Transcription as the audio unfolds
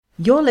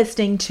You're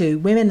listening to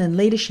Women in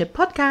Leadership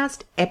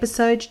Podcast,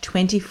 episode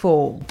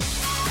 24.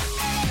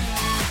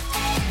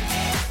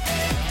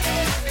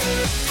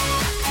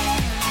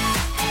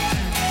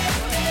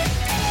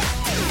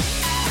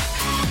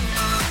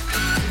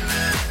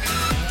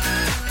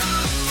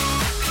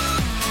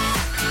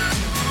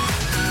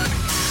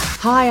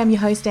 Hi, I'm your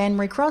host,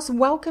 Anne-Marie Cross.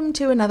 Welcome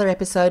to another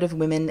episode of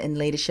Women in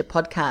Leadership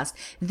Podcast,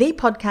 the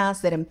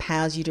podcast that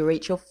empowers you to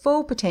reach your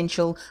full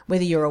potential,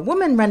 whether you're a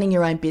woman running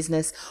your own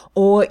business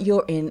or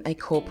you're in a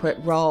corporate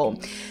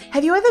role.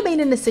 Have you ever been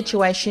in a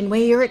situation where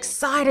you're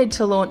excited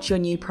to launch your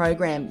new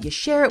program? You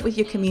share it with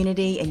your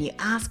community and you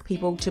ask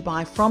people to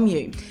buy from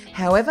you.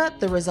 However,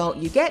 the result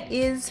you get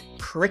is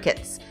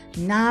crickets.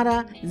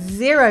 Nada,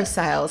 zero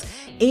sales,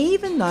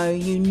 even though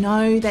you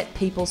know that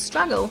people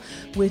struggle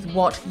with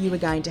what you are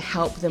going to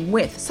help them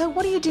with. So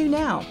what do you do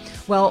now?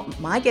 Well,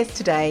 my guest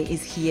today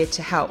is here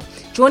to help.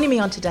 Joining me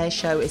on today's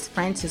show is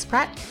Frances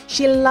Pratt.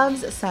 She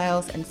loves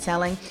sales and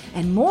selling,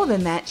 and more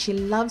than that, she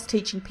loves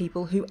teaching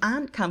people who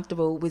aren't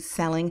comfortable with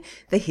selling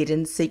the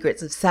hidden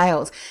secrets of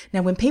sales.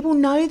 Now, when people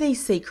know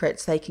these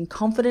secrets, they can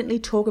confidently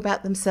talk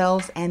about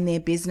themselves and their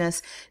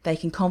business. They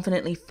can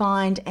confidently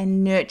find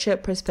and nurture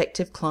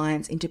prospective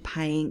clients into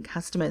paying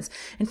customers.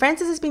 And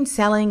Frances has been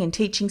selling and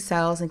teaching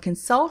sales and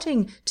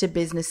consulting to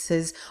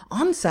businesses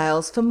on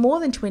sales for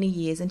more than 20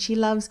 years, and she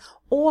loves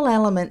all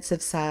elements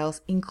of sales,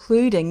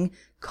 including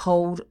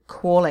cold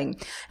calling.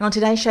 And on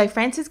today's show,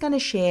 Frances is going to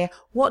share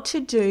what to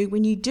do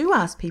when you do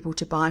ask people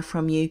to buy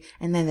from you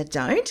and then they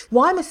don't,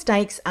 why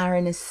mistakes are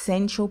an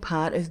essential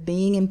part of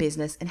being in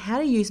business, and how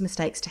to use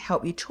mistakes to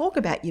help you talk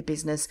about your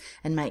business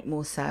and make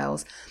more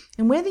sales.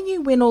 And whether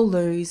you win or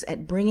lose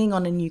at bringing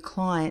on a new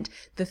client,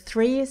 the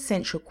 3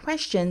 essential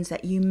questions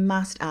that you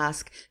must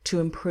ask to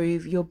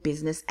improve your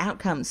business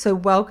outcomes. So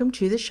welcome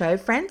to the show,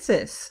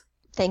 Frances.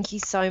 Thank you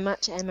so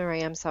much,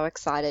 Anne-Marie. I'm so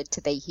excited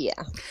to be here.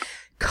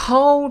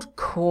 Cold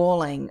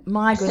calling.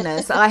 My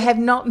goodness, I have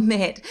not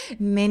met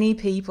many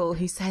people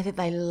who say that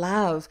they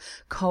love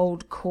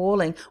cold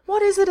calling.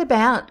 What is it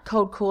about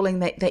cold calling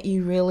that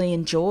you really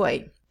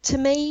enjoy? To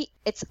me,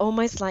 it's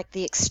almost like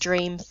the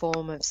extreme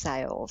form of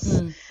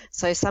sales.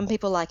 So some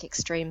people like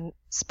extreme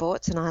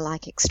sports and I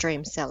like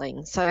extreme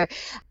selling. So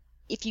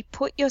if you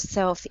put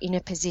yourself in a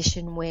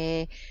position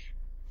where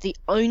the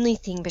only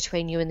thing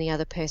between you and the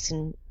other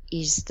person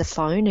is the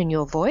phone and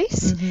your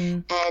voice,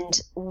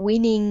 and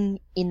winning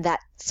in that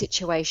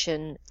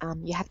situation,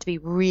 you have to be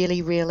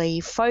really,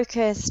 really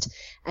focused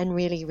and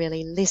really,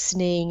 really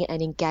listening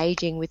and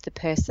engaging with the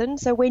person.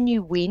 So when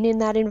you win in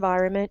that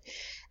environment,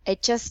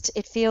 it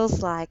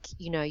feels like,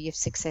 you've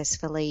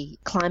successfully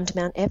climbed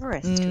Mount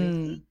Everest.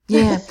 Really.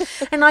 Yeah.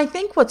 And I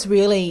think what's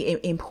really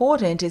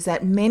important is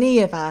that many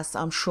of us,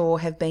 I'm sure,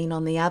 have been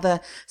on the other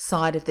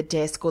side of the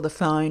desk or the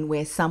phone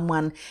where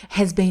someone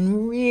has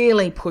been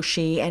really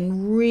pushy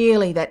and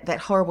really that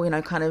horrible,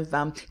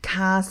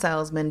 car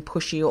salesman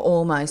pushy or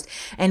almost.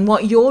 And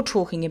what you're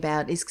talking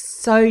about is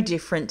so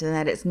different than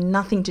that. It's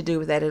nothing to do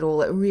with that at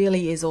all. It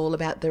really is all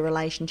about the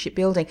relationship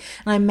building.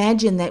 And I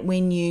imagine that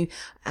when you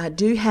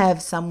do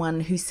have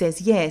someone who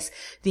says yes,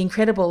 the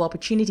incredible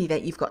opportunity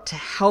that you've got to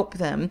help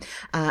them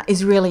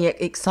is really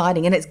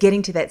exciting, and it's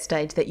getting to that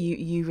stage that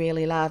you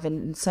really love.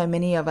 And so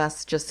many of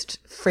us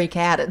just freak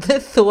out at the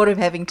thought of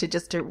having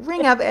to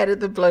ring up out of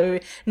the blue,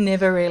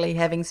 never really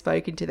having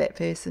spoken to that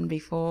person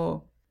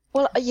before.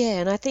 Well, yeah,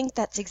 and I think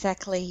that's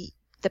exactly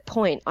the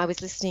point. I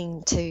was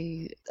listening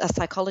to a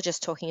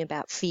psychologist talking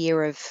about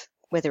fear of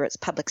whether it's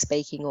public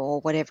speaking or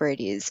whatever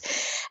it is,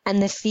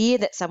 and the fear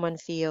that someone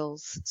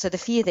feels. So the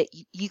fear that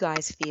you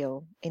guys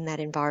feel in that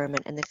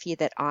environment and the fear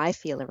that I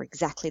feel are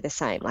exactly the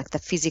same, like the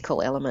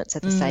physical elements are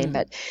the same,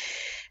 but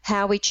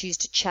how we choose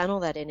to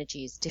channel that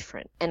energy is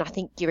different. And I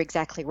think you're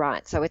exactly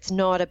right. So it's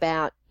not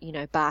about,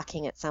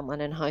 barking at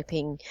someone and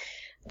hoping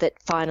that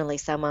finally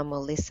someone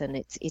will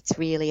listen. It's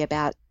really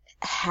about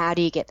how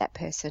do you get that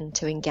person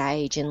to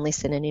engage and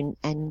listen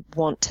and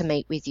want to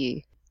meet with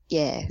you.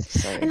 Yeah.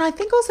 So. And I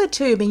think also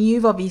too,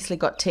 you've obviously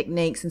got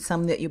techniques and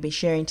some that you'll be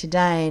sharing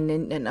today,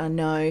 and I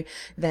know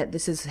that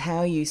this is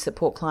how you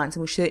support clients,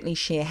 and we'll certainly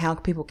share how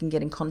people can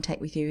get in contact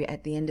with you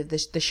at the end of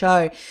the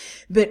show.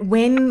 But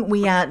when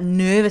we are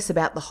nervous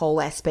about the whole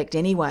aspect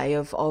anyway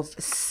of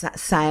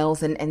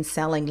sales and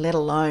selling, let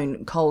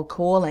alone cold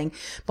calling,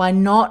 by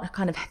not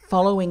kind of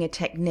following a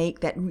technique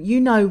that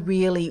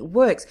really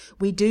works,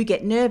 we do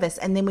get nervous,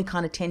 and then we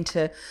kind of tend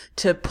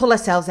to pull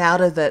ourselves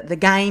out of the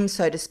game,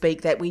 so to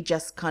speak, that we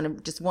just kind of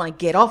just want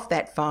to get off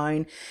that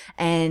phone,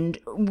 and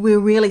we're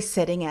really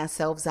setting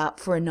ourselves up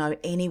for a no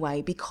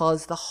anyway,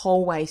 because the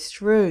whole way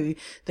through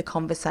the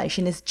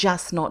conversation is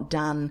just not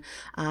done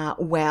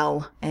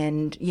well,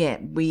 and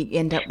we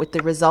end up with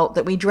the result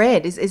that we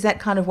dread. Is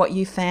that kind of what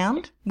you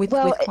found with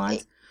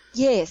clients?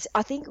 Yes,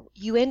 I think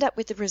you end up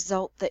with the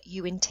result that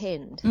you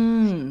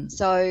intend.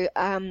 So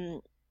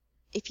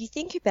if you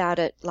think about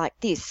it like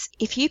this,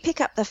 if you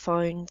pick up the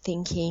phone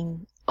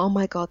thinking, oh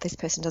my God, this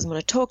person doesn't want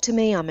to talk to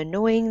me, I'm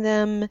annoying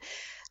them,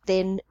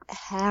 then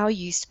how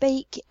you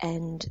speak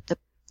and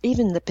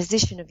even the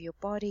position of your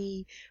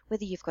body,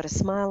 whether you've got a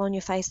smile on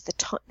your face,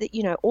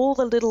 all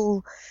the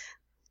little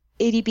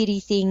itty bitty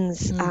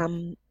things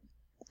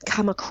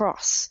come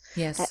across.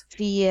 Yes. That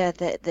fear,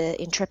 the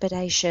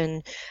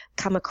intrepidation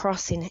come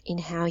across in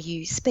how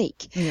you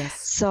speak.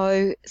 Yes.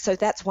 So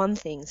that's one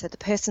thing. So the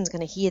person's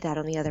going to hear that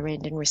on the other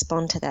end and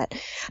respond to that.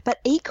 But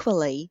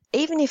equally,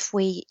 even if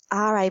we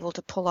are able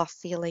to pull off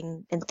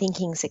feeling and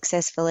thinking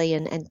successfully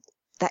and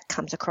that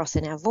comes across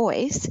in our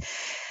voice,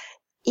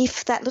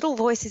 if that little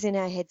voice is in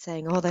our head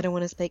saying, oh, they don't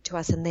want to speak to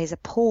us, and there's a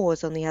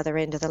pause on the other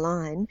end of the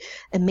line,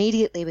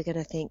 immediately we're going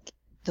to think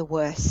the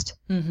worst.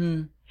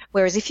 Mm-hmm.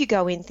 Whereas if you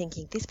go in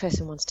thinking, this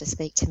person wants to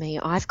speak to me,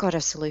 I've got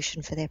a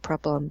solution for their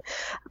problem,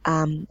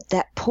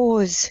 that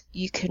pause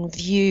you can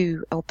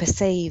view or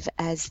perceive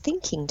as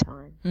thinking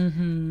time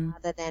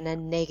rather than a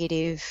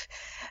negative.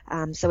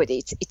 So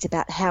it's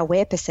about how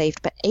we're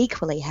perceived, but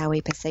equally how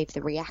we perceive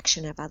the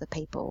reaction of other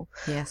people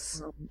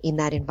in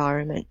that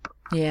environment.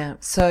 Yeah,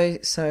 so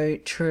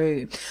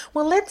true.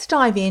 Well, let's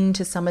dive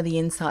into some of the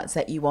insights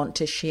that you want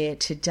to share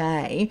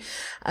today.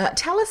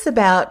 Tell us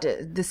about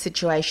the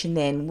situation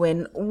then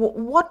when,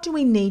 what do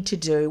we need to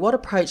do? What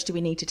approach do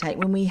we need to take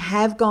when we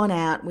have gone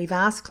out, we've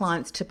asked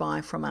clients to buy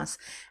from us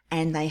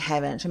and they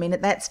haven't? I mean,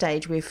 at that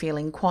stage, we're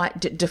feeling quite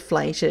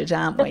deflated,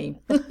 aren't we?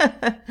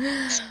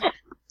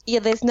 Yeah,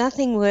 there's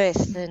nothing worse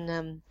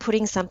than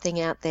putting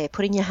something out there,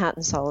 putting your heart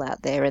and soul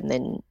out there, and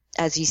then,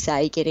 as you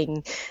say,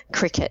 getting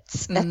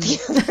crickets at the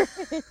other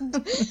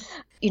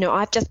end.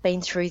 I've just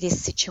been through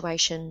this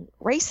situation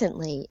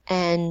recently,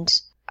 and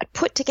I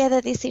put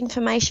together this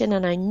information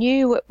and I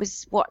knew it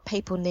was what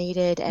people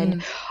needed,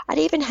 and I'd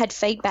even had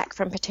feedback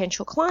from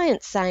potential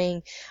clients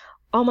saying,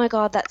 oh my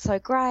God, that's so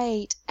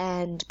great,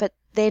 but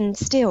then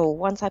still,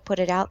 once I put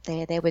it out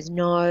there was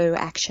no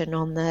action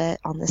on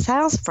the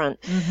sales front.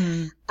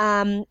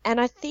 And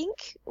I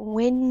think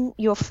when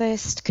you're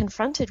first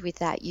confronted with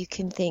that, you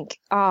can think,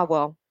 oh,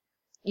 well,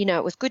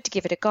 it was good to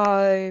give it a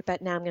go,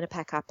 but now I'm going to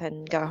pack up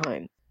and go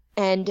home.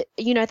 And,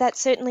 that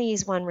certainly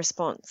is one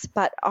response.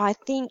 But I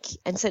think,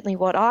 and certainly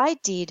what I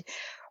did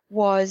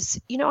was,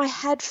 I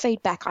had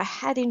feedback, I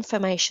had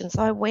information,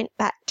 so I went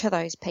back to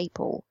those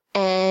people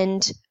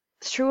and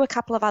threw a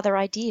couple of other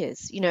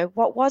ideas.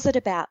 What was it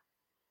about?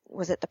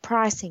 Was it the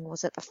pricing?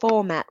 Was it the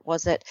format?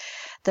 Was it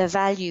the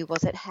value?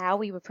 Was it how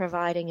we were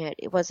providing it?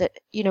 Was it,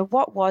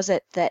 what was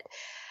it that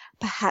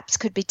perhaps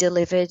could be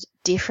delivered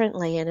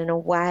differently and in a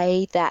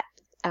way that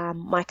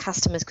my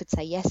customers could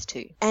say yes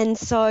to? And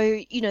so,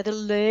 the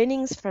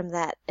learnings from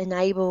that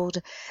enabled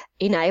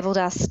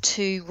us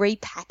to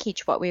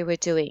repackage what we were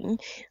doing.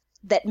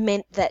 That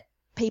meant that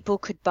people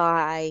could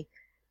buy,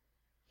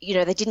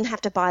 they didn't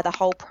have to buy the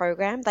whole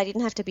program. They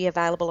didn't have to be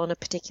available on a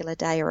particular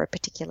day or a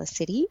particular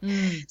city.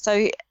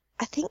 So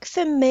I think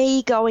for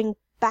me, going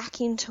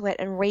back into it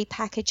and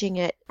repackaging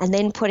it and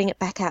then putting it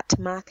back out to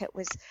market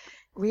was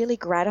really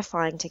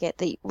gratifying to get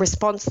the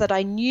response that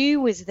I knew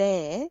was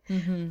there,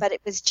 but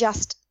it was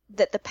just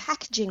that the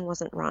packaging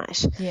wasn't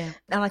right. Yeah.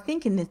 And I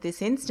think in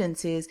this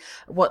instance is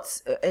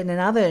what's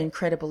another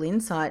incredible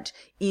insight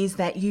is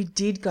that you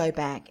did go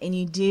back and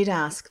you did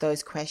ask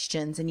those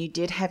questions and you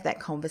did have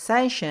that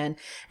conversation.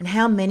 And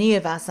how many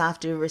of us,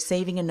 after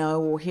receiving a no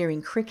or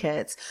hearing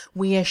crickets,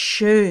 we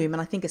assume,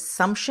 and I think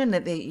assumption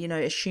that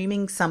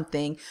assuming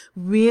something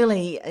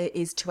really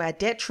is to our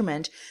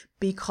detriment,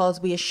 because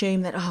we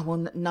assume that, oh,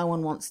 well, no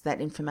one wants that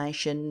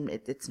information,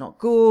 it's not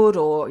good,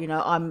 or,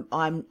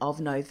 I'm of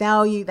no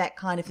value, that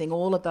kind of thing.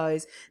 All of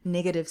those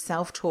negative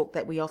self-talk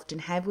that we often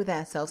have with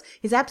ourselves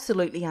is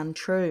absolutely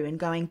untrue. And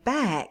going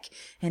back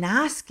and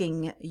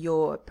asking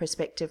your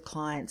prospective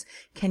clients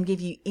can give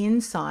you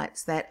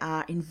insights that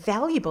are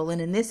invaluable.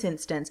 And in this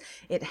instance,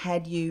 it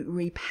had you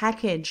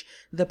repackage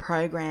the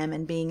program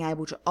and being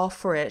able to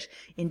offer it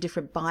in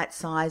different bite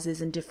sizes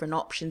and different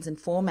options and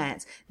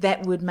formats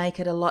that would make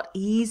it a lot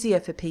easier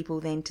for people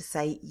then to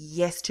say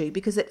yes to,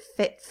 because it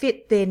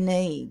fit their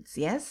needs.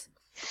 Yes?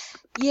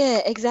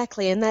 Yeah,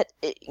 exactly. And that,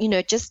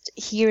 just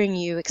hearing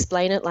you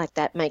explain it like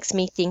that makes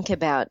me think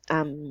about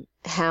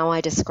how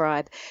I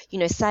describe,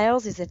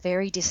 sales is a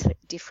very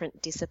different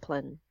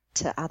discipline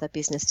to other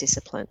business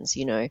disciplines.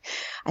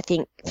 I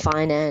think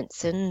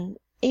finance and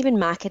even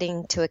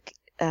marketing to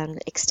an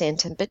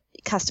extent, but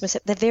customers,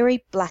 they're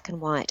very black and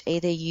white.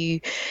 Either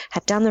you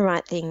have done the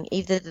right thing,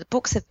 either the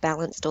books have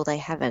balanced or they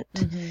haven't.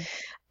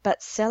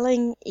 But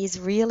selling is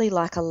really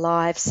like a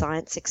live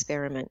science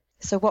experiment.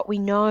 So what we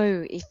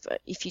know,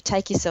 if you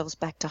take yourselves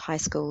back to high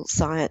school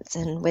science,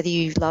 and whether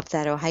you loved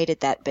that or hated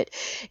that, but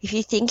if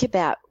you think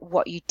about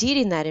what you did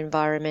in that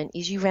environment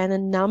is you ran a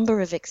number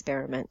of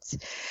experiments.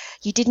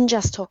 You didn't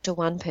just talk to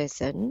one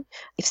person.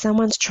 If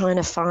someone's trying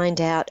to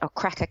find out or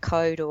crack a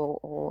code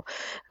or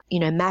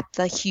map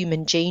the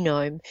human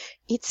genome,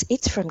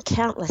 it's from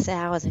countless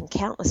hours and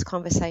countless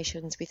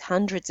conversations with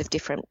hundreds of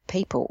different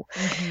people.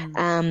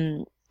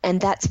 And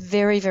that's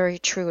very, very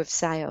true of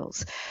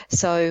sales.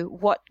 So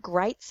what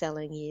great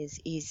selling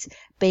is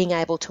being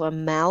able to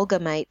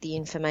amalgamate the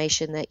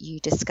information that you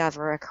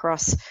discover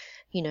across,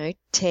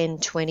 10,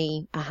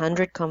 20,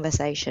 100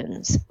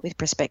 conversations with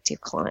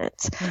prospective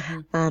clients,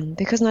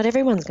 because not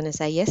everyone's going to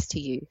say yes to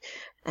you.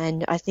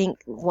 And I think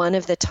one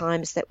of the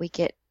times that we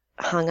get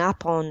hung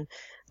up on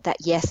that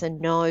yes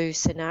and no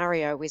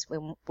scenario is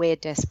when we're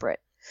desperate,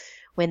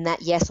 when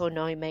that yes or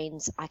no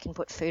means I can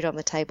put food on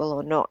the table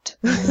or not.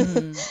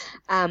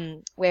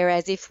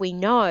 Whereas if we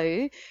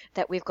know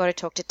that we've got to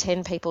talk to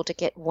 10 people to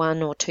get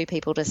 1 or 2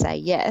 people to say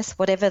yes,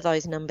 whatever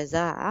those numbers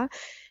are,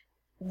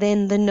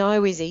 then the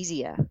no is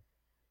easier,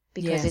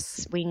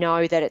 because we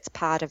know that it's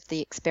part of the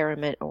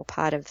experiment or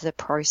part of the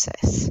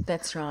process.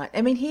 That's right.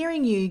 I mean,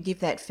 hearing you give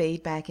that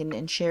feedback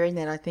and sharing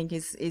that, I think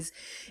is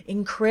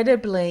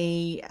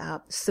incredibly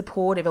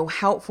supportive or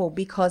helpful,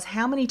 because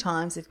how many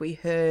times have we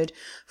heard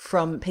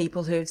from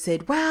people who have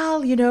said,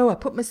 well, I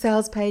put my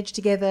sales page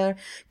together,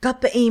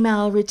 got the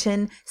email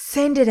written,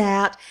 send it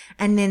out,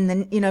 and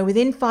then,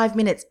 within 5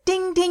 minutes,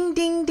 ding, ding,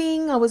 ding,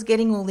 ding, I was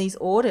getting all these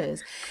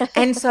orders.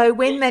 And so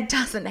when that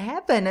doesn't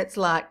happen, it's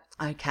like,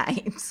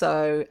 okay,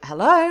 so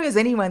hello, is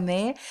anyone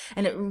there?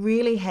 And it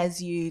really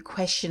has you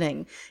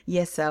questioning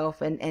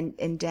yourself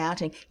and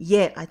doubting.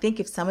 Yet, I think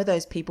if some of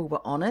those people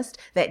were honest,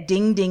 that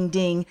ding, ding,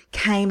 ding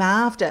came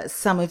after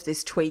some of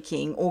this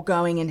tweaking or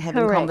going and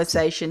having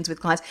conversations with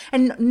clients.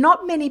 And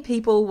not many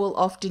people will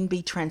often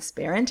be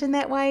transparent in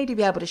that way to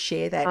be able to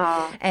share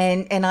that.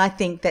 And I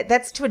think that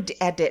that's to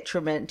our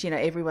detriment,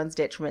 everyone's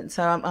detriment.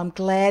 So I'm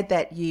glad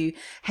that you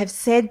have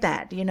said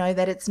that,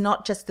 that it's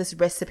not just this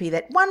recipe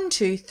that 1,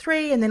 2,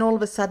 3, and then all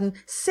of a sudden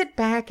sit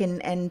back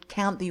and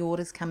count the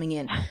orders coming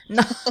in.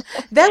 No,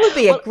 that would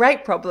be a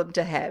great problem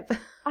to have.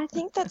 I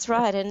think that's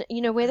right. And,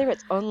 whether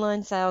it's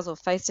online sales or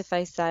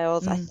face-to-face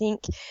sales, I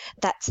think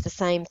that's the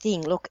same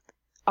thing. Look,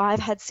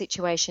 I've had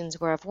situations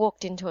where I've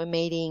walked into a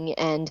meeting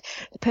and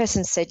the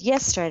person said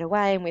yes straight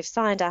away, and we've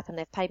signed up and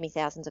they've paid me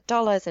thousands of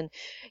dollars, and,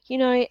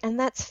 and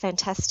that's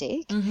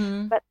fantastic.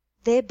 But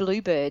they're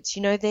bluebirds,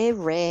 they're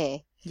rare.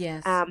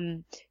 Yes.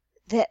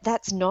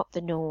 That's not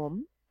the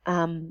norm.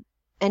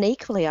 And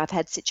equally, I've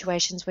had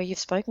situations where you've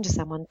spoken to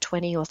someone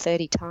 20 or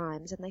 30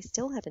 times and they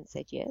still haven't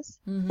said yes.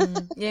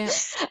 Yeah.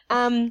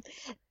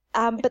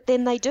 But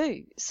then they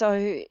do.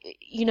 So,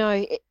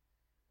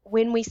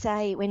 when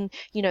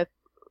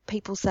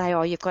people say,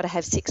 oh, you've got to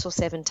have 6 or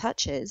 7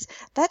 touches,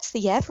 that's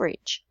the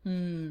average.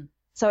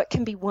 So it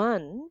can be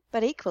 1,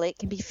 but equally it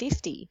can be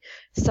 50.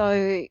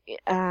 So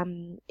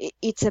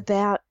it's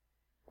about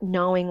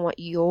knowing what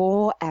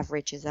your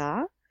averages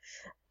are,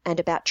 and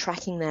about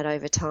tracking that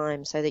over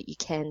time so that you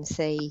can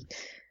see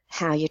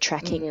how you're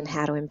tracking and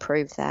how to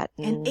improve that,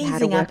 and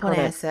easing up on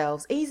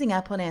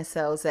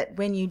ourselves that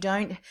when you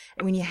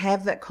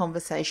have that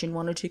conversation,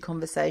 1 or 2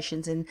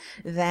 conversations, and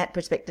that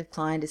prospective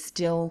client is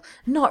still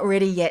not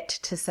ready yet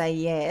to say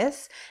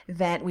yes,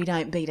 that we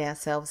don't beat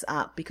ourselves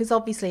up, because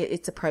obviously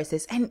it's a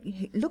process.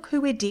 And look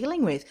who we're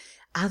dealing with.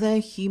 Other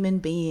human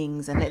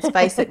beings, and let's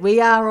face it,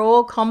 we are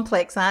all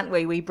complex, aren't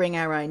we? We bring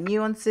our own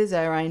nuances,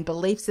 our own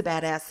beliefs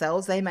about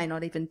ourselves. They may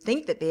not even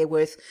think that they're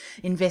worth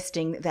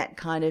investing that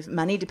kind of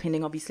money,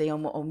 depending obviously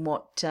on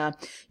what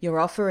you're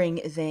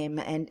offering them,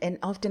 and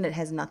often it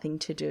has nothing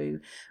to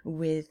do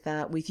with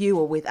you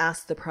or with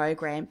us, the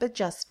program, but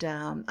just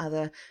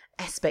other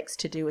aspects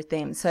to do with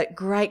them. So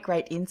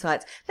great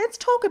insights. Let's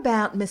talk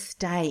about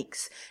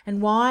mistakes and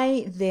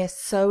why they're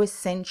so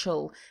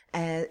essential,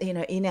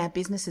 in our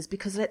businesses,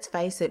 because let's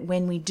face it,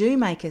 when we do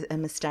make a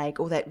mistake,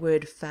 or that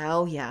word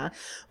failure,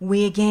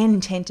 we again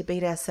tend to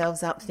beat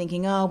ourselves up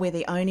thinking, oh, we're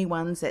the only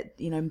ones that,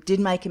 did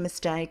make a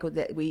mistake, or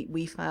that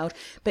we failed.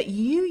 But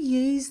you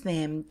use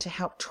them to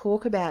help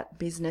talk about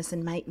business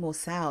and make more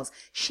sales.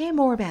 Share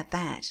more about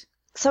that.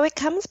 So it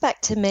comes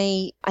back to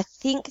me, I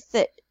think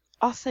that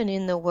often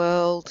in the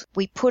world,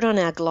 we put on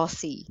our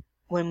glossy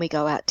when we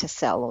go out to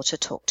sell or to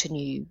talk to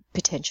new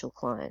potential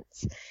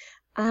clients.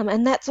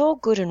 And that's all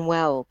good and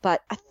well.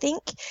 But I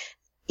think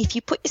if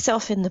you put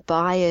yourself in the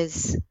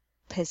buyer's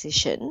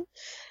position,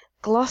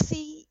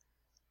 glossy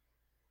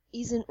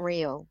isn't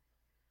real.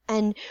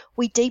 And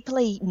we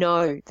deeply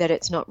know that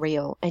it's not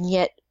real. And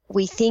yet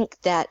we think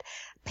that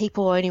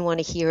people only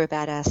want to hear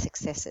about our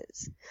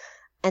successes.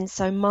 And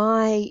so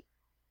my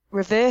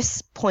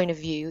reverse point of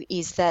view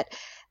is that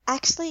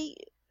actually,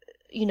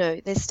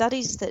 there's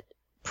studies that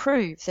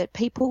prove that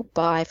people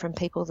buy from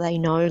people they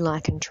know,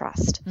 like, and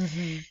trust.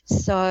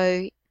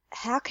 So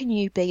how can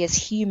you be as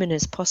human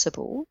as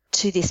possible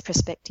to this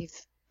prospective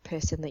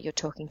person that you're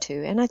talking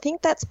to? And I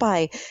think that's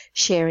by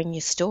sharing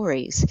your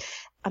stories.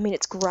 I mean,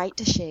 it's great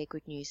to share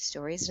good news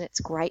stories, and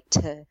it's great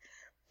to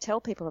tell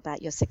people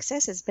about your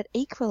successes, but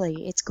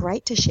equally it's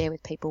great to share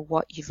with people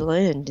what you've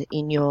learned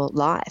in your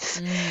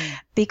life,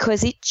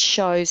 because it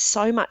shows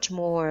so much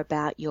more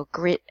about your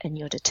grit and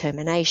your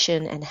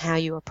determination and how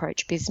you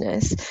approach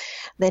business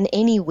than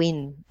any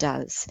win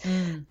does.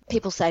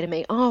 People say to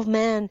me, oh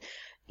man,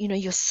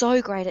 you're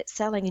so great at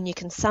selling and you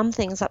can sum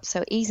things up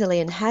so easily,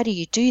 and how do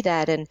you do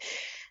that?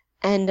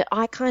 And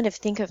I kind of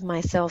think of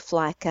myself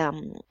like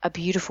a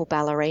beautiful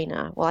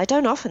ballerina. Well, I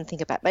don't often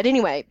think about it, but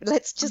anyway,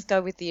 let's just go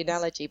with the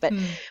analogy. But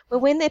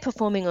when they're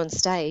performing on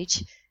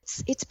stage,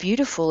 it's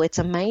beautiful, it's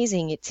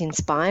amazing, it's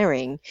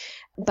inspiring,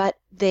 but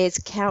there's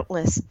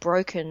countless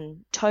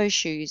broken toe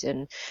shoes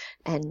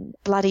and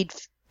bloodied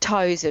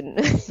toes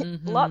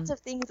and lots of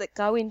things that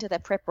go into the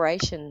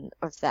preparation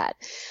of that.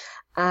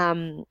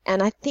 And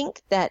I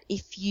think that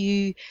if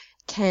you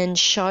can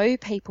show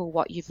people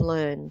what you've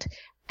learned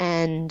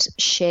and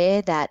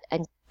share that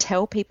and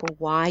tell people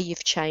why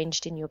you've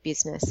changed in your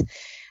business,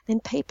 then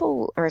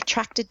people are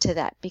attracted to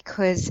that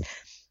because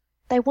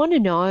they want to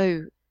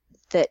know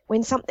that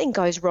when something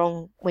goes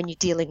wrong when you're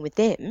dealing with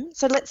them,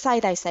 so let's say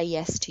they say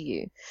yes to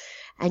you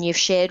and you've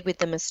shared with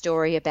them a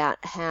story about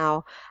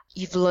how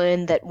you've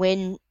learned that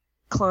when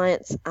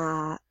clients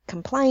are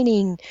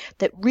complaining,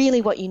 that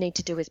really what you need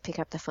to do is pick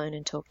up the phone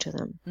and talk to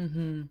them.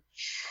 Mm-hmm.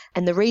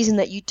 And the reason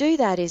that you do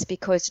that is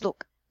because,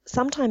 look,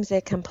 sometimes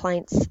their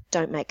complaints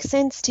don't make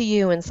sense to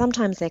you, and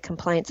sometimes their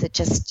complaints are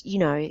just,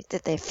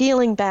 that they're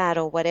feeling bad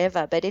or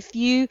whatever. But if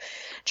you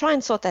try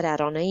and sort that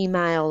out on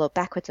email or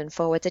backwards and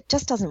forwards, it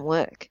just doesn't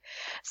work.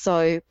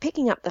 So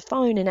picking up the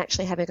phone and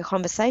actually having a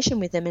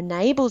conversation with them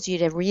enables you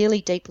to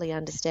really deeply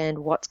understand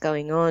what's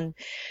going on.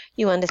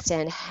 You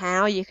understand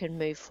how you can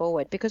move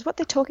forward, because what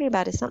they're talking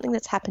about is something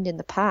that's happened in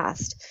the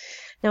past.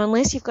 Now,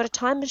 unless you've got a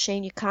time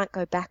machine, you can't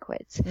go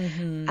backwards.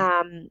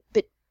 Mm-hmm.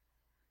 But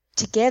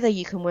together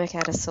you can work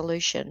out a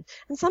solution.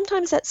 And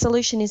sometimes that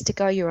solution is to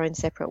go your own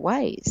separate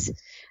ways.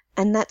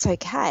 And that's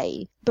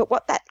okay. But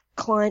what that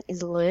client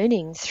is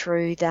learning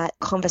through that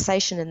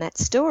conversation and that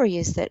story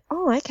is that,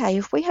 oh, okay,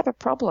 if we have a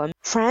problem,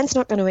 Fran's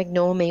not going to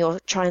ignore me or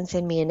try and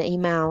send me an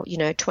email,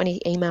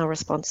 20 email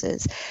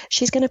responses.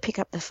 She's going to pick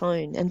up the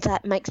phone, and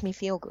that makes me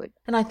feel good.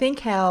 And I think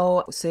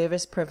how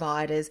service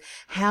providers,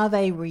 how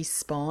they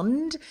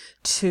respond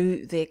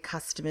to their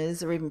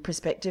customers or even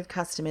prospective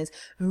customers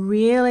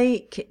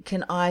really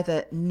can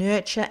either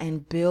nurture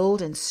and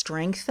build and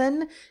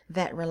strengthen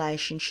that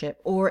relationship,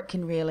 or it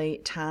can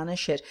really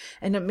tarnish it.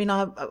 And I mean,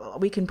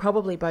 we can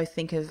probably both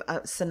think of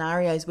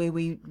scenarios where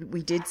we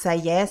did say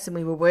yes and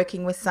we were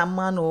working with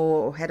someone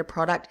or had a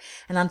product,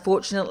 and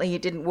unfortunately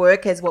it didn't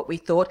work as what we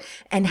thought,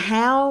 and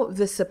how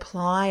the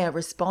supplier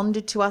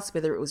responded to us,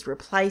 whether it was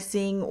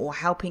replacing or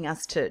helping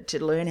us to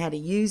learn how to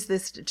use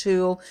this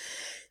tool.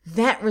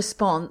 That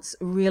response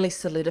really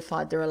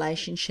solidified the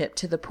relationship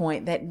to the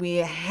point that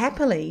we're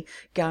happily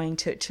going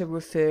to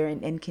refer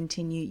and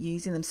continue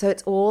using them. So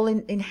it's all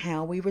in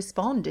how we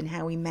respond and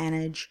how we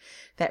manage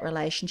that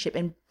relationship.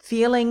 And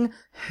feeling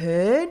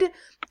heard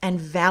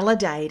and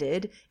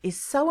validated is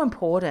so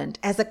important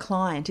as a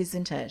client,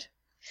 isn't it?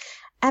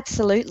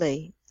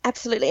 Absolutely.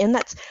 Absolutely. And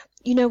that's,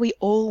 we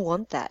all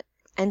want that.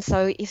 And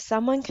so if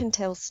someone can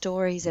tell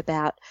stories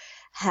about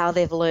how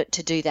they've learnt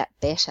to do that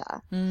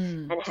better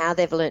and how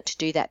they've learnt to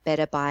do that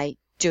better by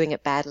doing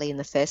it badly in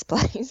the first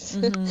place,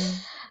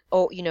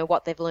 or,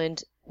 what they've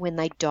learned when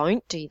they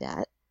don't do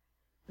that,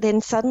 then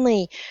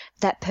suddenly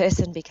that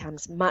person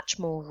becomes much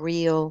more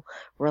real,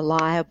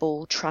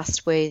 reliable,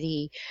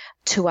 trustworthy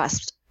to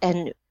us.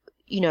 And,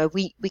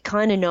 we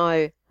kind of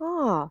know,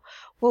 oh,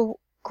 well,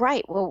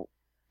 great. Well,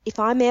 if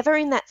I'm ever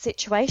in that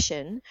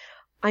situation,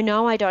 I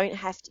know I don't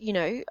have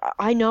to,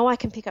 I know I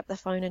can pick up the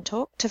phone and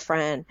talk to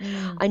Fran.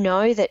 I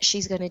know that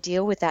she's going to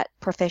deal with that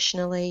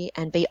professionally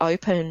and be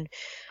open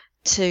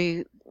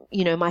to,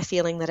 my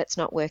feeling that it's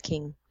not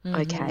working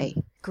okay.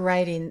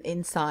 Great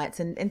insights.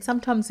 And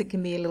sometimes it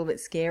can be a little bit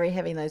scary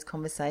having those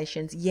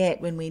conversations. Yet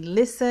when we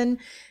listen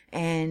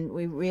and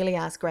we really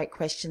ask great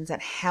questions,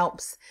 that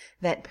helps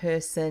that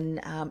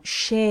person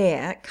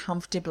share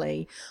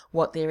comfortably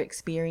what they're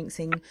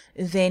experiencing,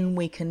 then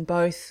we can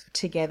both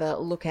together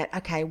look at,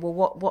 okay,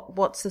 well,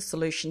 what's the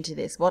solution to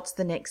this? What's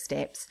the next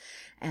steps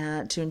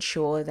to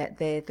ensure that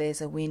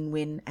there's a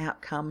win-win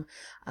outcome,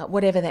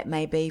 whatever that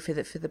may be for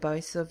the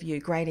both of you.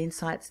 Great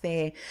insights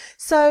there.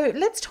 So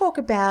let's talk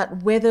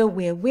about whether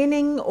we're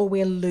winning or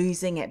we're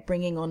losing at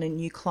bringing on a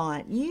new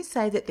client. You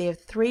say that there are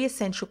 3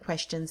 essential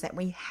questions that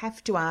we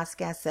have to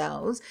ask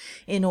ourselves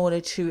in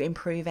order to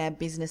improve our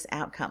business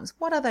outcomes.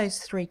 What are those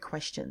 3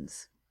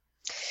 questions?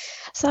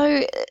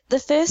 So the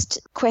first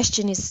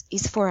question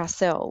is for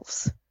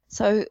ourselves.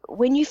 So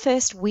when you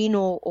first win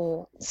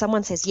or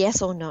someone says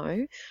yes or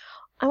no,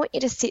 I want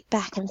you to sit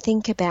back and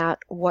think about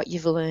what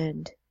you've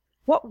learned.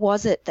 What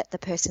was it that the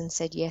person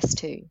said yes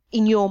to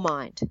in your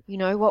mind?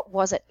 What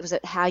was it? Was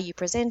it how you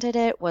presented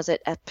it? Was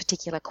it a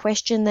particular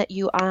question that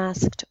you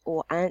asked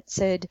or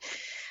answered?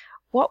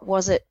 What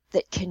was it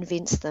that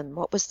convinced them?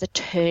 What was the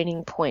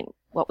turning point?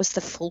 What was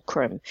the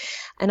fulcrum?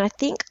 And I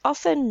think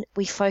often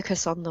we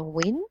focus on the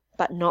win,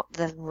 but not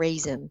the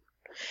reason.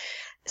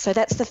 So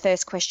that's the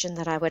first question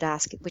that I would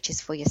ask, which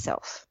is for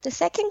yourself. The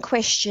second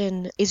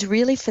question is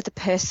really for the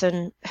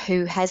person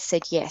who has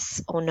said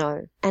yes or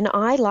no. And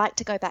I like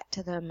to go back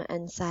to them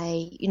and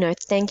say,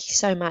 thank you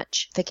so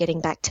much for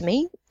getting back to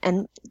me.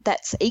 And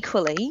that's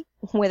equally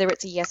whether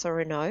it's a yes or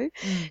a no.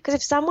 Because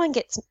if someone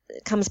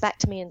comes back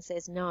to me and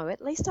says no,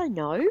 at least I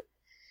know.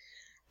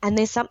 And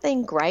there's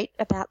something great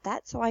about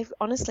that. So I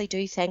honestly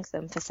do thank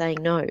them for saying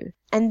no.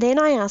 And then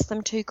I ask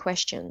them 2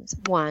 questions.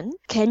 1,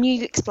 can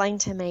you explain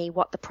to me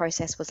what the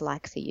process was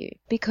like for you?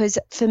 Because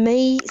for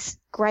me,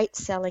 great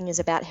selling is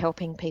about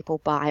helping people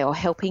buy or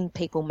helping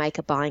people make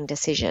a buying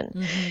decision.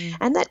 Mm-hmm.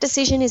 And that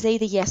decision is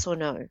either yes or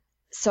no.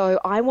 So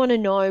I want to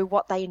know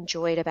what they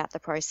enjoyed about the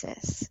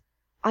process.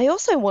 I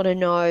also want to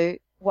know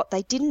what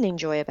they didn't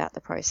enjoy about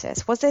the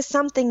process. Was there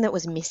something that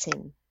was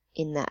missing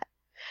in that?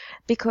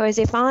 Because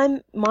if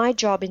my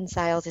job in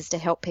sales is to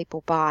help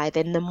people buy,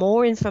 then the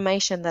more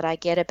information that I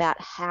get about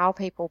how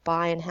people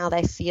buy and how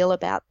they feel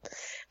about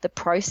the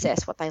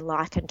process, what they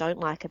like and don't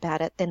like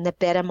about it, then the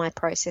better my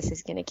process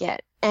is going to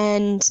get.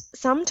 And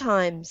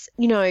sometimes,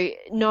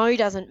 no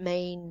doesn't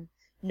mean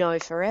no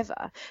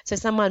forever. So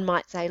someone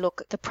might say,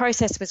 look, the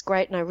process was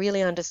great and I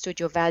really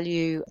understood your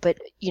value, but,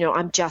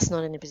 I'm just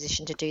not in a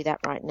position to do that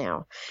right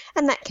now.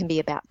 And that can be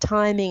about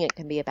timing, it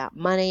can be about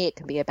money, it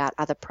can be about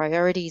other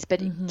priorities,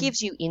 but it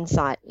gives you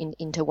insight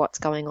into what's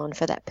going on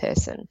for that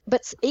person.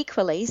 But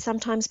equally,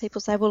 sometimes people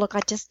say, well, look,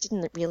 I just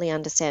didn't really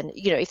understand.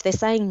 If they're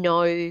saying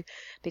no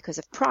because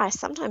of price,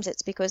 sometimes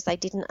it's because they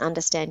didn't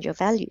understand your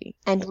value.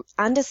 And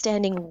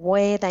understanding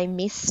where they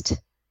missed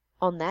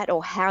on that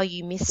or how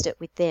you missed it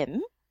with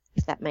them,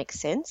 if that makes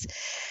sense,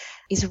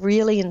 is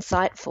really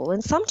insightful.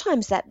 And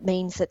sometimes that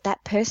means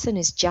that person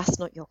is just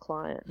not your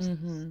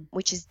client,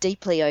 which is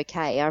deeply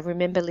okay. I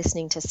remember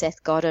listening to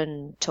Seth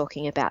Godin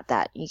talking about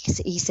that.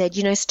 He said,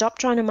 stop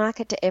trying to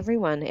market to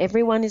everyone.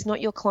 Everyone is not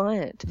your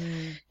client.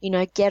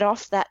 Get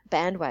off that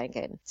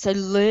bandwagon. So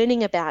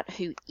learning about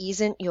who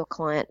isn't your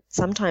client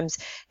sometimes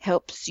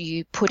helps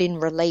you put in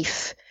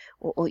relief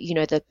or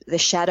the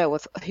shadow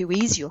of who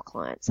is your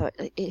client. So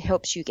it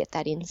helps you get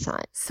that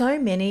insight. So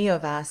many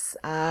of us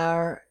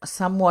are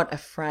somewhat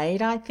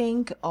afraid, I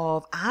think,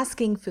 of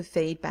asking for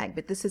feedback,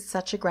 but this is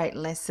such a great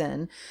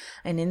lesson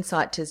and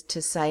insight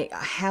to say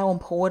how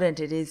important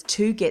it is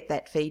to get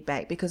that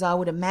feedback, because I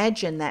would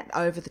imagine that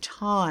over the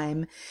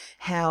time,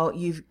 how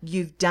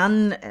you've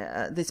done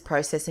this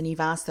process and you've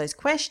asked those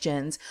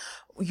questions,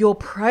 your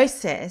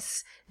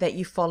process that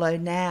you follow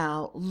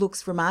now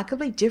looks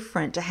remarkably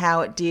different to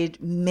how it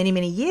did many,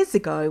 many years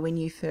ago when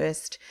you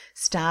first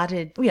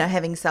started,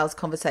 having sales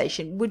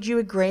conversation. Would you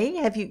agree?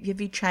 Have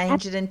you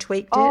changed it and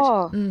tweaked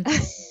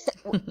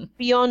it?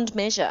 Beyond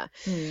measure.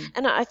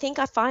 And I think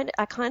I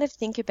kind of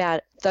think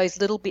about those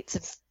little bits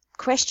of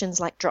questions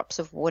like drops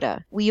of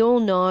water. We all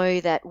know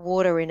that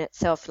water in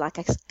itself, like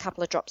a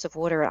couple of drops of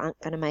water,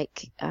 aren't going to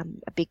make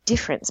a big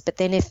difference. But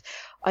then if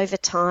over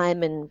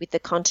time and with the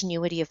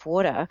continuity of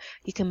water,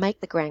 you can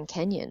make the Grand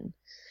Canyon.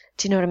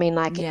 Do you know what I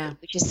mean?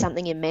 Which is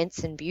something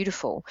immense and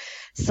beautiful.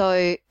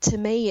 So to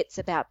me, it's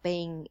about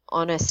being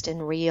honest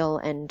and real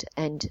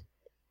and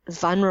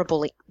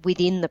vulnerable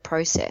within the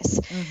process.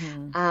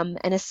 And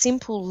a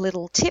simple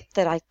little tip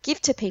that I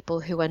give to people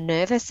who are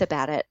nervous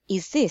about it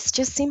is this: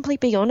 just simply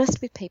be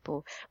honest with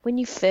people. When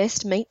you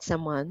first meet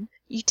someone,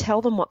 you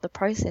tell them what the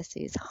process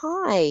is.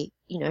 Hi,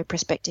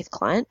 prospective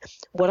client,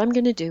 what I'm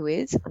going to do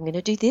is I'm going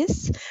to do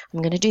this,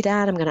 I'm going to do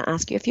that, I'm going to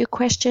ask you a few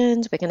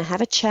questions, we're going to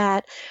have a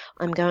chat,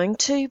 I'm going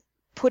to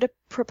put a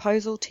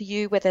proposal to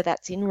you, whether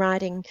that's in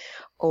writing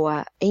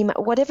or email,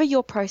 whatever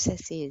your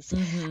process is.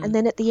 And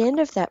then at the end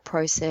of that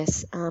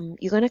process,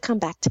 you're going to come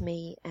back to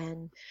me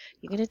and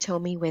you're going to tell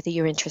me whether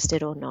you're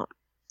interested or not.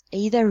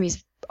 Either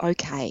is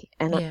okay.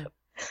 And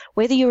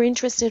whether you're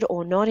interested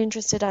or not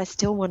interested, I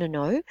still want to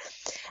know.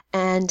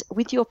 And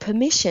with your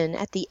permission,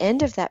 at the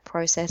end of that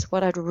process,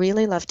 what I'd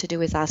really love to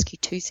do is ask you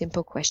 2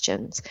 simple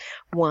questions.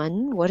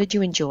 1, what did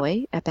you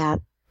enjoy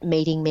about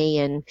meeting me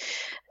and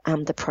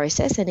the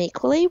process? And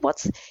equally,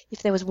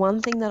 if there was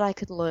one thing that I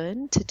could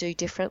learn to do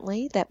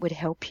differently that would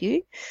help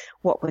you,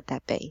 what would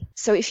that be?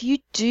 So if you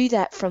do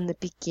that from the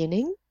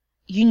beginning,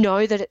 you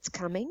know that it's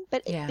coming,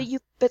 but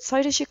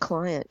so does your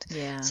client.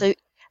 So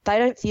they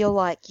don't feel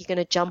like you're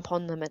going to jump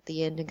on them at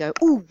the end and go,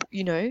 ooh,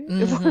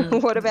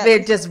 what about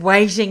They're just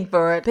waiting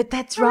for it. But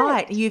that's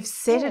right. You've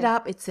set it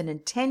up. It's an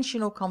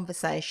intentional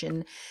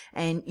conversation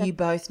and you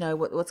both know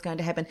what's going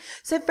to happen.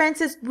 So,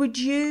 Frances, would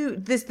you,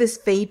 this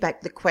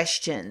feedback, the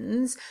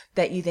questions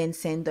that you then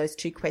send, those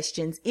 2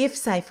 questions, if,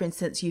 say, for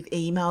instance, you've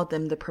emailed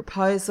them the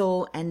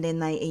proposal and then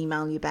they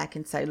email you back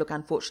and say, look,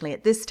 unfortunately,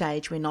 at this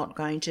stage, we're not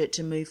going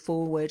to move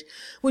forward.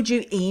 Would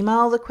you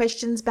email the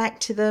questions back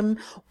to them,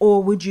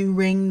 or would you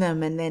ring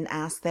them and then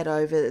ask that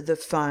over the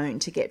phone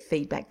to get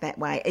feedback that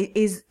way?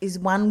 Is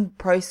one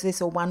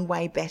process or one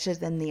way better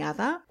than the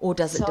other, or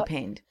does it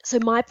depend? So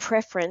my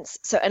preference,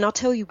 and I'll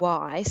tell you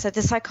why. So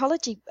the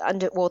psychology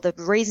the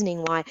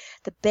reasoning why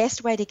the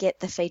best way to get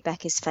the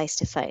feedback is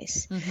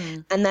face-to-face.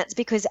 And that's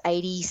because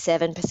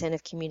 87%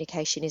 of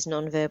communication is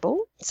nonverbal.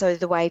 So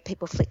the way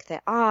people flick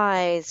their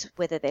eyes,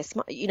 whether they're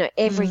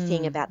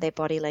everything about their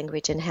body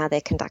language and how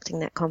they're conducting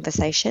that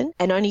conversation.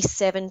 And only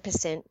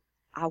 7%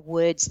 are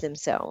words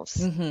themselves.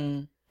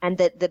 And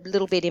the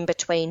little bit in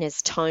between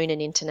is tone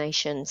and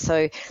intonation.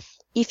 So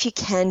if you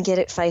can get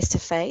it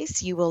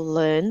face-to-face, you will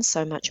learn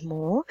so much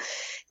more.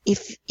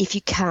 If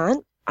you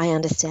can't, I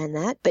understand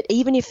that. But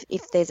even if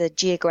there's a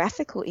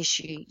geographical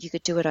issue, you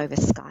could do it over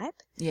Skype.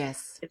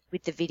 Yes.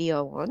 With the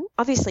video on.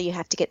 Obviously, you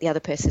have to get the other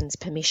person's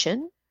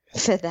permission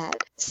for that.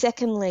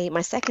 Secondly,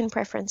 my second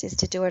preference is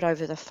to do it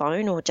over the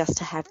phone, or just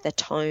to have the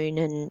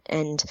tone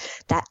and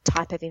that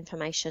type of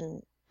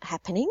information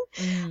happening.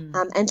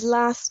 And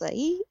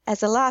lastly,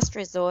 as a last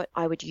resort,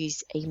 I would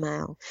use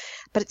email.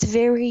 But it's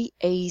very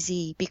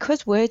easy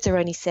because words are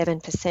only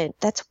 7%.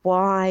 That's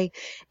why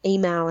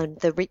email and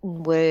the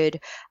written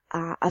word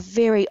are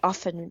very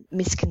often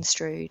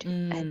misconstrued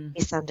and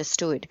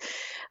misunderstood.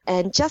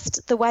 And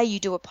just the way you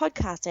do a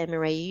podcast,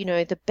 Anne-Marie, you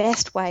know, the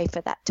best way for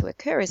that to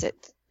occur is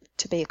it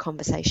to be a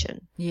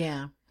conversation.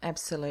 Yeah,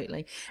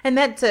 absolutely. And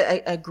that's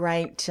a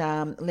great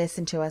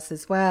lesson to us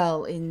as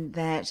well, in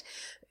that,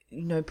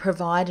 you know,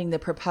 providing the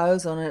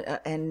proposal,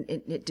 and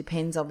it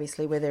depends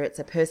obviously whether it's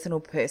a personal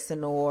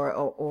person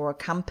or a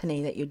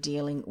company that you're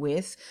dealing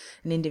with,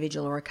 an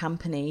individual or a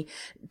company.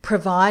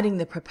 Providing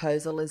the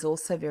proposal is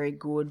also very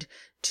good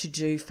to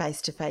do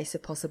face-to-face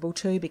if possible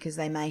too, because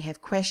they may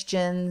have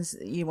questions.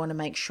 You want to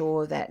make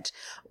sure that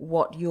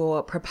what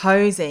you're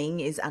proposing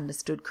is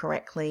understood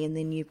correctly, and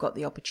then you've got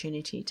the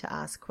opportunity to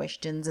ask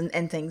questions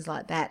and things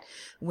like that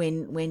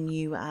when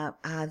you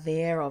are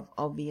there,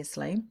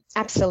 obviously.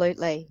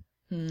 Absolutely.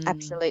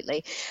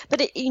 Absolutely.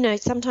 But,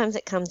 sometimes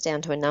it comes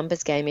down to a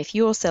numbers game. If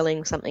you're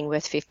selling something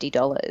worth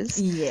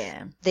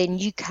 $50, then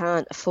you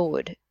can't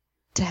afford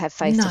to have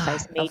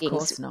face-to-face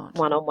meetings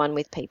one-on-one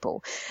with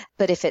people.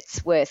 But if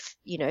it's worth,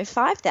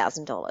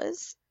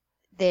 $5,000,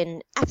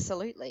 then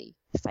absolutely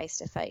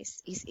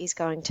face-to-face is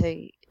going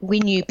to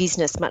win you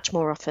business much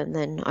more often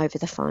than over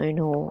the phone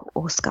or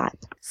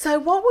Skype. So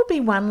what would be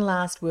one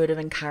last word of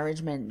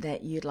encouragement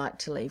that you'd like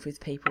to leave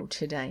with people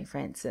today,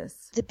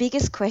 Frances? The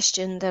biggest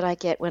question that I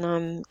get when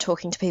I'm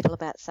talking to people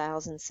about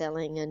sales and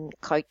selling and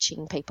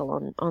coaching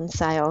people on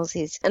sales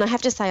is, and I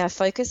have to say I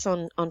focus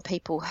on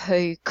people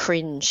who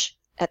cringe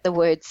at the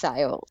word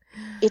sale.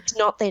 It's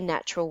not their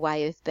natural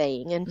way of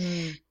being.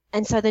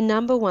 And so the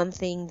number one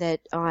thing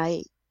that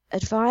I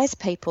advise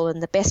people,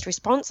 and the best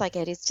response I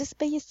get, is just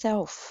be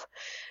yourself.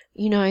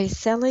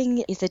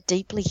 Selling is a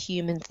deeply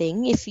human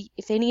thing.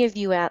 If any of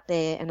you out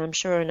there, and I'm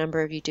sure a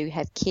number of you do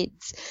have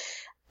kids,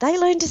 they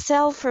learn to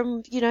sell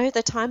from,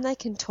 the time they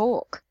can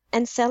talk.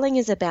 And selling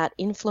is about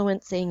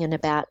influencing and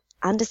about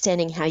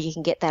understanding how you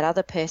can get that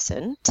other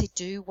person to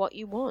do what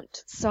you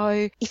want.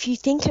 So if you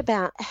think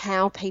about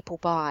how people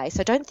buy,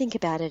 so don't think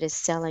about it as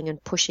selling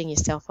and pushing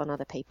yourself on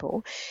other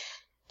people.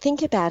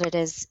 Think about it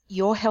as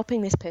you're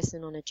helping this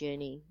person on a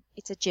journey.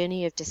 It's a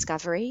journey of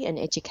discovery and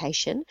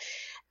education.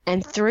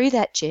 And through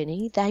that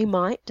journey, they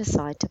might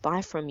decide to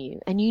buy from you.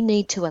 And you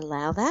need to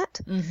allow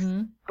that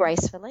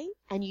gracefully.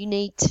 And you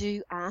need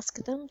to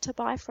ask them to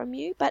buy from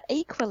you. But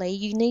equally,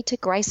 you need to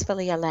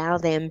gracefully allow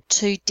them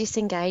to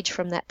disengage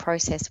from that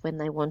process when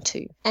they want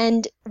to.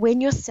 And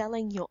when you're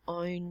selling your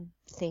own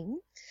thing,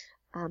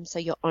 so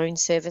your own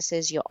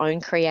services, your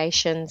own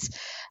creations,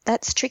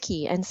 that's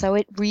tricky. And so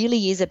it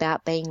really is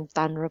about being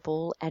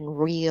vulnerable and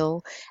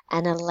real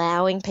and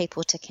allowing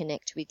people to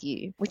connect with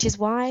you, which is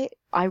why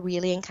I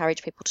really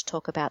encourage people to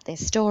talk about their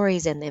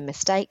stories and their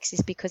mistakes,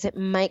 is because it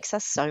makes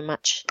us so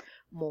much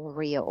more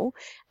real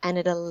and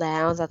it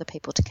allows other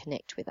people to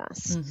connect with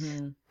us.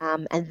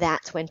 And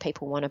that's when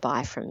people want to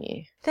buy from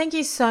you. Thank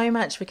you so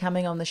much for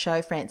coming on the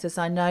show, Frances.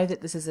 I know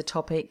that this is a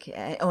topic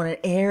or an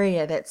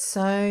area that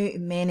so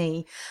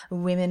many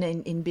women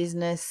in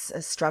business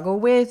struggle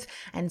with.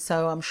 And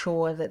so I'm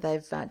sure that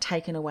they've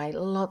taken away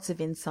lots of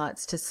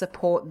insights to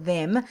support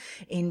them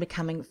in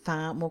becoming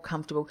far more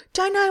comfortable.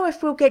 Don't know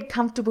if we'll get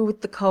comfortable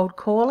with the cold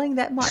calling.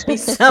 That might be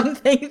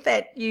something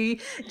that you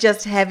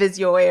just have as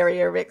your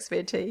area of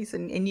expertise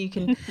and you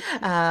can,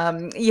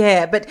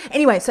 But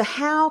anyway, so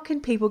how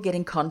can people get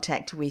in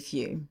contact with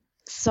you?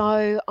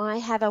 So I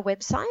have a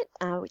website,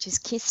 which is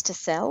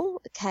KISSTOSELL,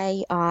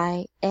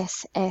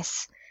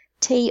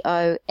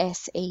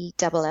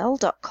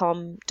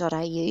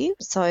 KISSTOSELL.com.au.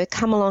 So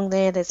come along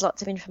there. There's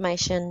lots of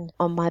information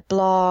on my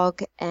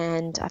blog,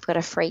 and I've got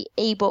a free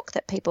ebook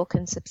that people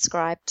can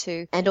subscribe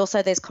to. And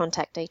also there's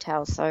contact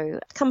details. So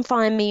come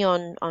find me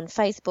on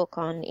Facebook,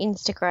 on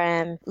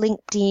Instagram,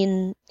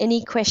 LinkedIn.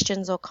 Any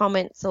questions or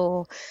comments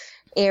or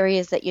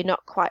areas that you're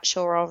not quite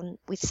sure on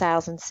with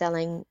sales and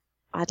selling,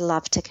 I'd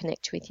love to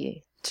connect with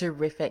you.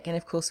 Terrific. And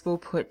of course, we'll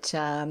put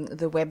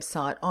the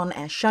website on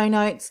our show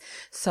notes.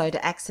 So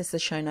to access the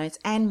show notes,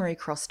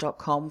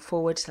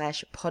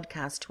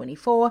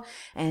 annemariecross.com/podcast24,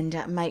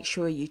 and make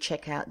sure you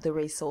check out the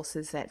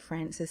resources that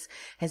Frances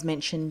has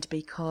mentioned,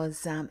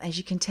 because as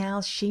you can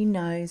tell, she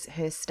knows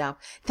her stuff.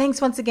 Thanks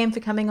once again for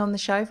coming on the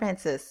show,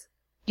 Frances.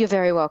 You're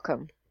very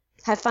welcome.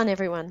 Have fun,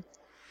 everyone.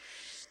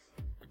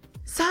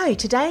 So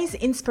today's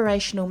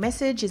inspirational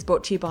message is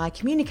brought to you by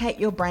Communicate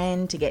Your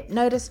Brand to get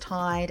noticed,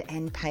 hired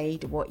and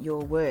paid what you're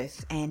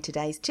worth. And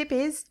today's tip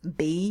is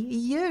be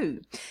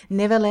you.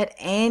 Never let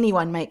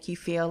anyone make you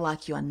feel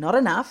like you are not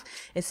enough,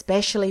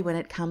 especially when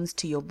it comes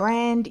to your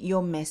brand,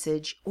 your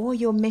message or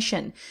your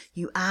mission.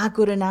 You are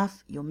good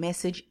enough, your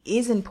message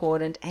is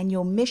important and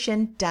your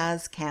mission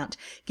does count.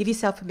 Give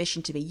yourself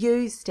permission to be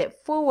you,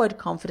 step forward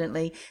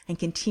confidently and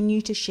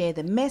continue to share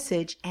the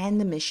message and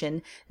the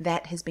mission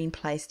that has been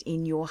placed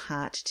in your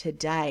heart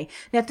today.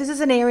 Now, if this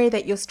is an area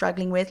that you're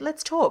struggling with,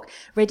 let's talk.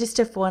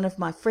 Register for one of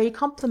my free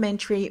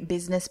complimentary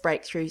business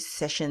breakthrough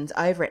sessions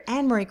over at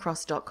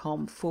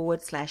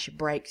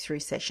annemariecross.com/breakthrough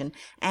session.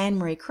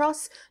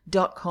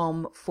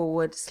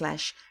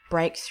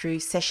 annemariecross.com/breakthrough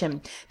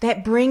session.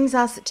 That brings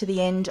us to the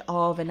end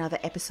of another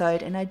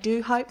episode, and I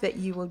do hope that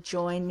you will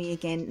join me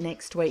again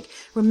next week.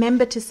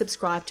 Remember to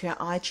subscribe to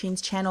our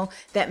iTunes channel.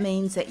 That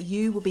means that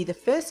you will be the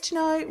first to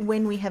know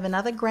when we have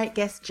another great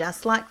guest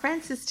just like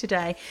Francis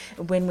today,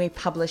 when we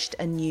published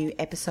a new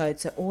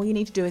episode. So all you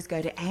need to do is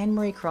go to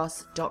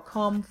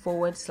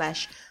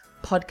annemariecross.com/podcast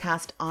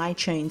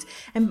iTunes.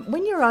 And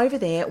when you're over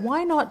there,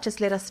 why not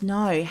just let us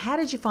know, how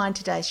did you find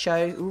today's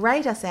show?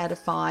 Rate us out of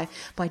 5.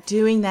 By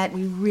doing that,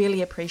 we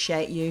really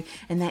appreciate you,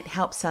 and that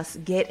helps us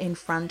get in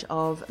front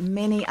of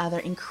many other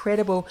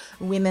incredible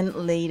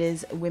women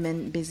leaders,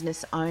 women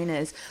business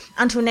owners.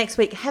 Until next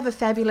week, have a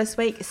fabulous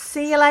week.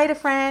 See you later,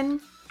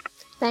 Fran.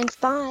 Thanks,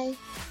 bye.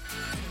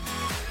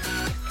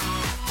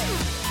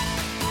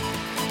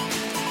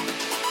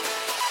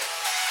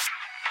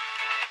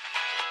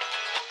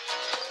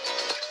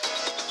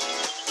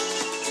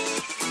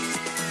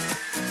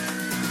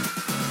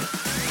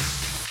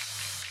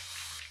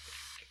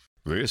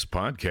 This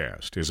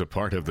podcast is a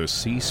part of the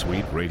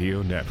C-Suite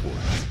Radio Network.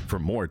 For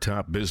more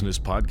top business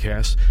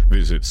podcasts,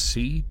 visit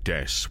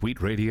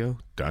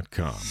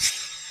c-suiteradio.com.